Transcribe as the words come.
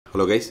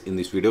Hello guys, in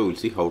this video we'll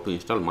see how to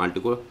install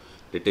Maltego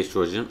latest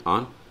version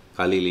on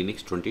Kali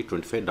Linux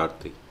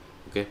 2025.3.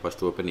 Okay,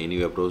 first open any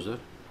web browser,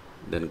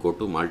 then go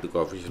to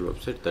Maltego official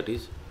website, that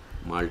is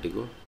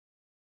maltego.com.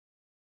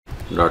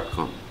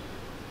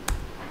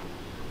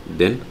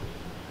 Then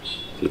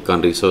click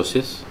on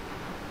resources,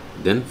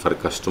 then for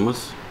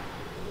customers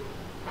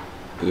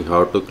you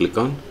have to click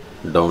on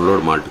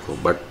download Maltego,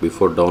 but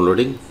before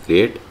downloading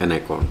create an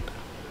account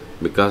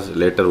because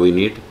later we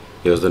need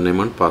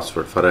username and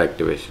password for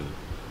activation.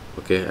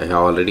 Okay, I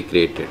have already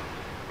created,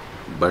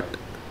 but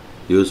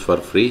use for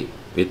free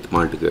with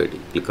Maltego ID.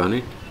 Click on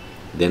it.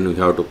 Then we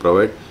have to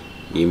provide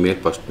email,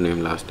 first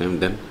name, last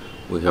name. Then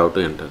we have to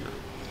enter.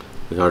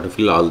 We have to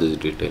fill all these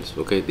details.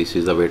 Okay, this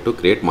is the way to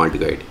create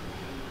Maltego ID.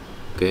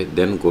 Okay,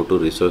 then go to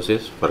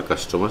resources for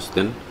customers.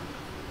 Then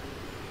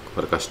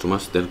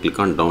click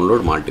on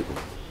download Maltego.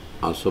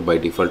 Also by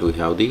default we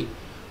have the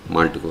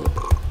Maltego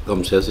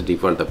comes as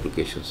default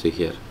application. See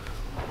here.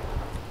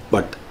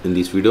 But in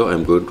this video I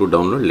am going to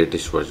download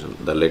latest version.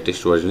 The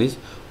latest version is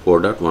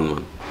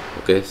 4.11.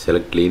 Okay,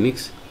 select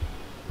Linux,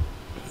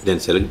 then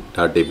select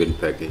 .debian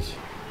package.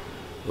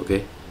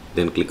 Okay,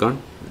 then click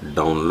on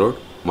download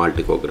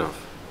Maltego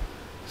graph.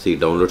 See,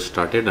 download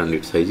started and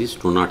its size is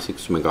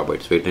 206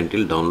 megabytes. Wait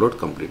until download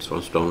completes.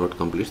 Once download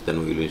completes,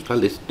 then we will install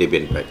this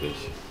Debian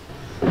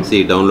package.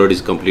 See, download is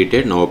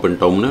completed. Now open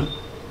terminal,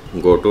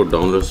 go to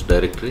downloads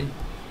directory,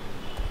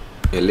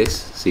 ls.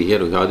 See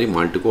here we have the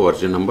Maltego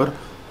version number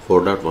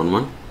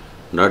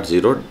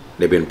 4.11.0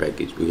 Debian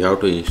package. We have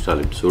to install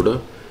it.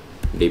 Sudo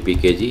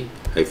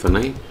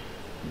dpkg-i,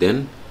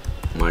 then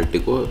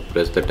Maltego,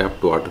 press the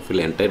tab to autofill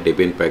entire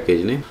Debian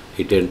package name,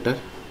 hit enter,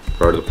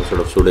 provide the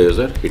password of sudo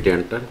user, hit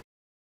enter.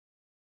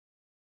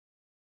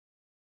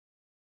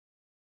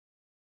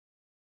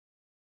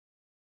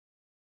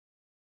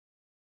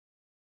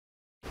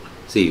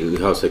 See, we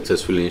have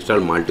successfully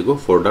installed Maltego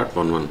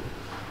 4.11.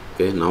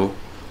 Okay, now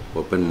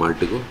open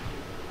Maltego,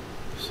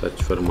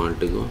 search for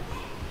Maltego,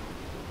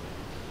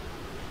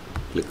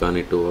 click on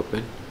it to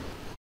open.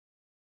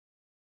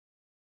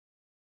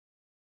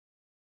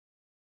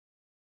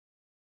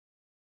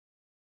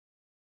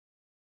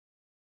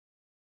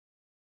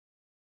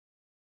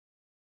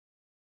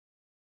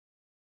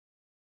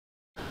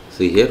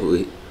 See here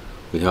we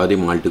have the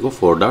Maltego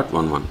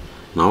 4.11.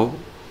 Now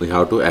we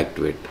have to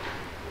activate.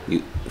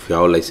 If you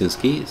have license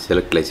key,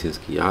 select license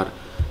key or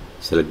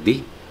select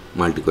the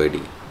Maltego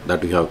ID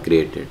that we have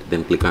created.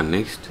 Then click on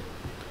next.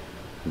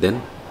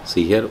 Then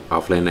see here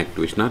offline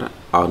activation or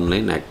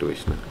online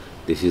activation.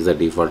 This is the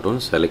default one.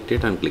 Select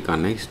it and click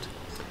on next.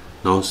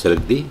 Now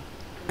select the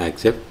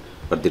accept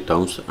for the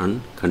terms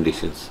and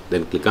conditions.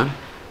 Then click on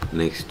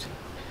next.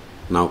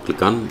 Now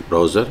click on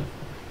browser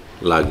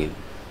login.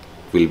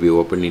 Will be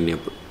opened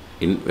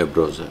in web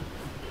browser.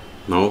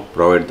 Now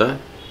provide the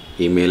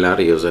email or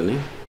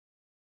username.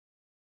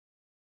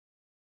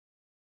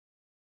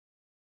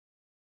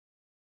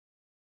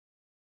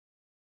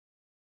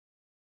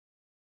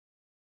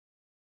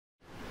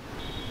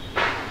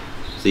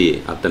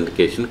 See,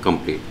 authentication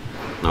complete.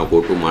 Now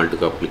go to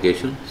Maltego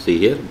application. See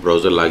here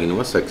browser login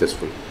was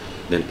successful.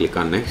 Then click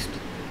on next.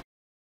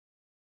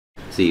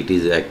 See, it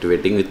is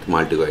activating with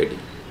Maltego ID.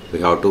 We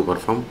have to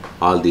perform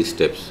all these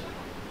steps.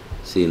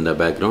 See, in the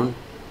background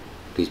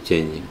it is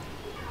changing.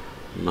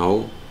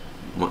 Now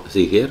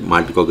see here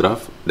Maltego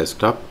graph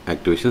desktop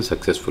activation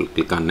successful.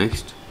 Click on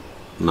next.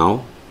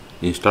 Now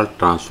install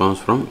transforms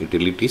from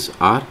utilities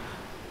or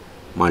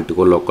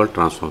Maltego local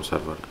transform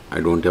server. I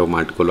don't have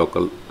Maltego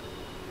local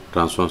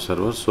transform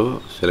server,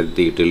 so select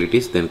the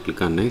utilities, then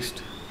click on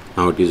next.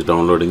 Now it is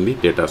downloading the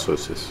data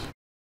sources.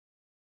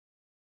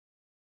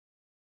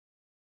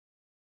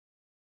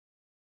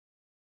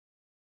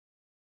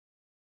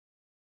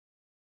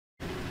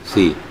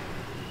 See,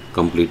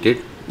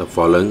 completed. The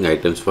following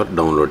items were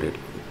downloaded: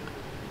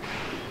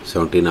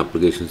 17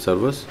 application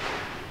servers,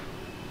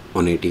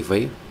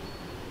 185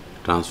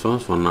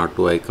 transforms,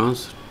 102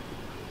 icons,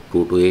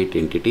 228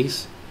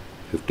 entities,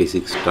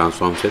 56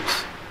 transform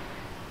sets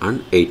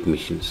and 8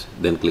 machines.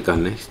 Then click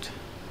on next.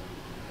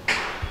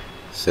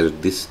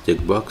 Select this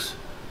checkbox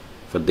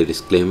for the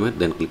disclaimer,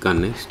 then click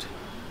on next.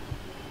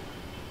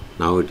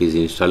 Now it is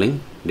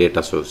installing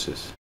data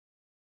sources.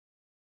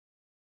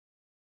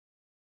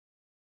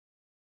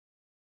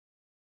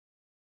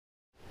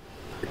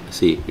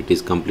 See, it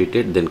is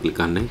completed, then click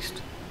on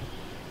next.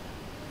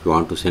 If you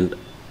want to send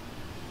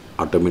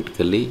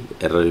automatically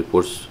error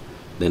reports,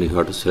 then you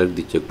have to select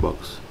the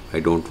checkbox.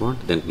 I don't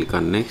want, then click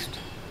on next.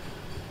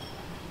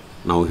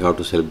 Now we have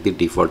to select the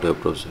default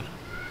web browser.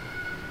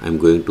 I am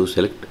going to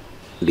select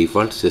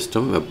default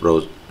system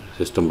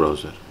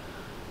browser,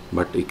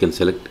 but you can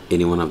select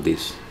any one of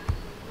these.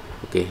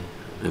 Okay,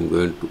 I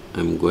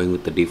am going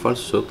with the default,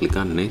 so click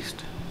on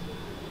next.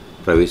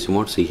 Privacy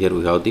mode. See here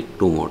we have the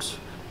two modes,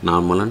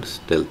 normal and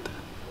stealth.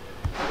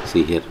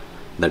 See here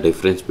the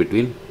difference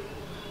between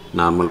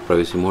normal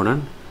privacy mode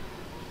and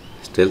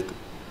stealth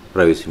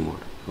privacy mode.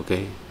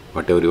 Okay,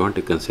 whatever you want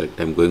you can select.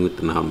 I am going with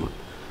the normal.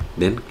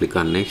 Then click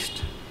on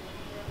next.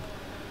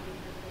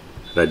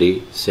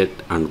 Ready, set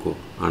and go,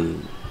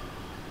 and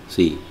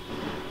See,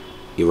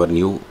 your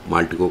new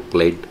Maltego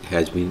client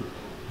has been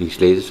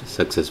initialized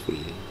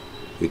successfully.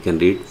 You can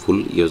read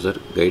full user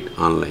guide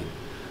online.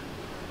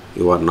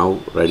 You are now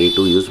ready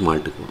to use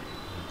Maltego.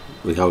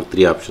 We have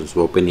three options: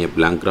 open a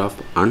blank graph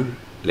and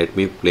let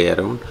me play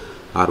around,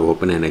 or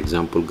open an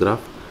example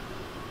graph,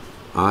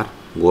 or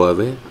go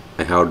away,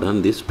 I have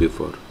done this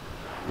before.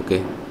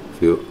 Okay,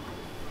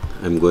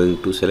 I'm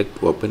going to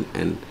select open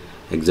an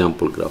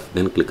example graph,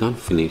 then click on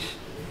finish.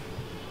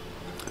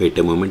 Wait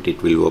a moment,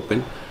 it will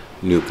open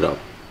new graph.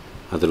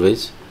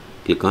 Otherwise,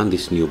 click on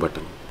this new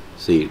button.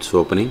 See, it's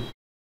opening.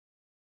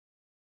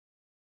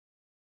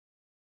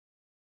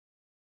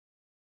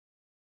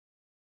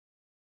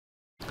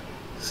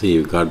 See,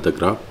 you got the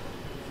graph.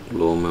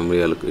 Low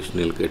memory allocation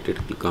allocated.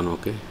 Click on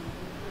OK.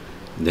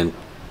 Then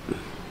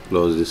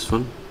close this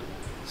one.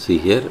 See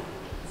here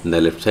in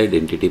the left side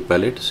entity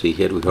palette. See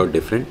here we have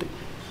different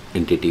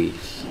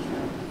entities.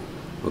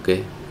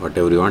 Okay,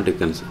 whatever you want, you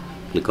can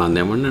click on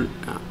them and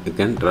you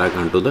can drag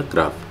onto the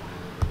graph.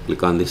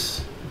 Click on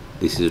this.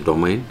 This is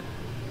domain.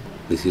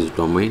 This is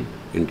domain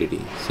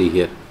entity. See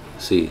here.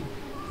 See,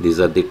 these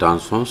are the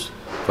transforms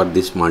for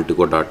this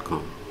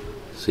maltego.com.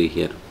 See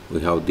here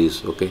we have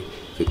these. Okay,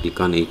 if you click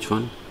on each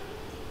one,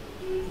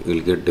 you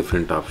will get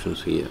different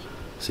options here.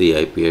 See,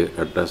 IP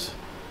address,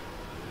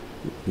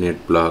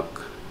 net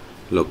block,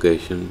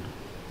 location.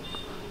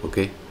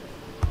 Okay,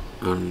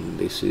 and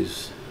this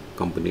is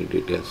company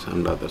details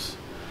and others.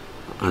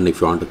 And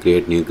if you want to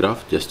create new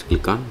graph, just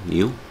click on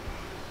new.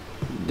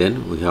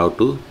 Then we have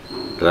to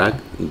drag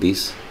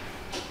these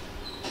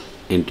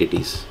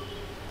entities.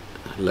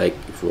 Like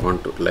if you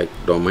want to, like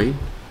domain,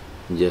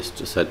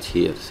 just search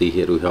here. See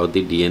here we have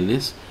the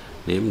DNS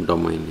name,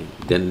 domain name.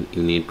 Then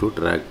you need to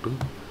drag to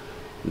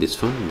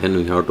this one. Then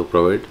we have to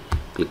provide,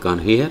 click on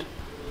here.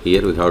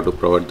 Here we have to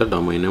provide the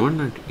domain name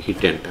and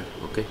hit enter.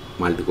 Okay,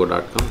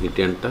 maltego.com, hit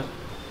enter.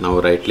 Now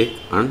right click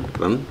and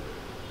run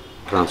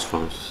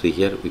transforms. See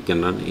here we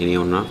can run any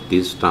one of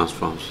these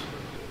transforms,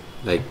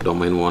 like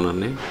domain owner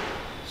name.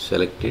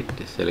 Select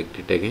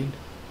it again.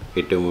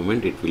 Hit a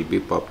moment, it will be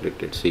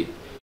populated. See,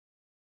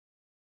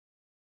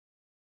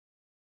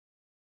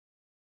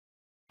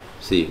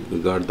 we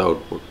got the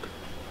output.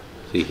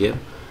 See here.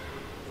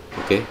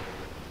 Okay,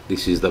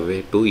 this is the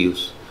way to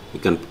use. You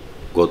can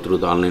go through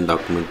the online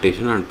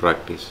documentation and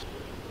practice.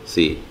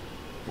 See,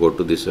 go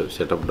to this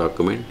setup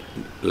document,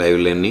 live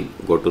learning,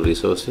 go to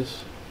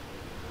resources,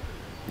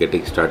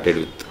 getting started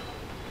with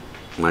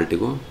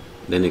Maltego.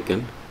 Then you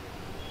can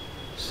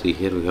see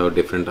here we have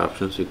different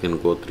options. You can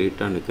go through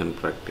it and you can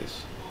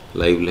practice.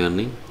 Live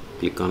learning,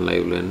 click on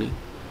live learning.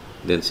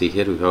 Then see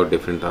here we have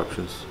different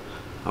options: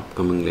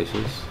 upcoming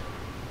lessons,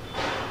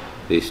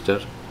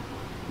 register.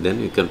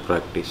 Then you can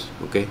practice.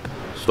 Okay,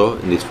 so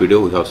in this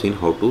video we have seen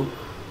how to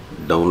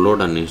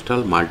download and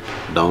install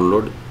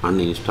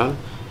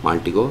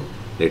Maltego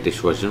latest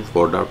version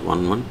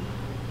 4.11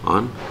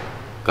 on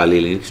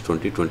Kali Linux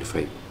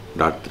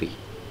 2025.3.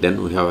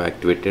 Then we have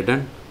activated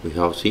and we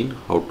have seen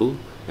how to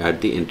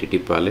add the entity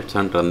palettes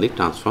and run the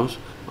transforms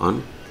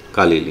on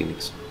Kali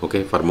Linux.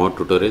 Okay, for more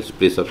tutorials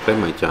please subscribe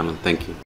my channel. Thank you.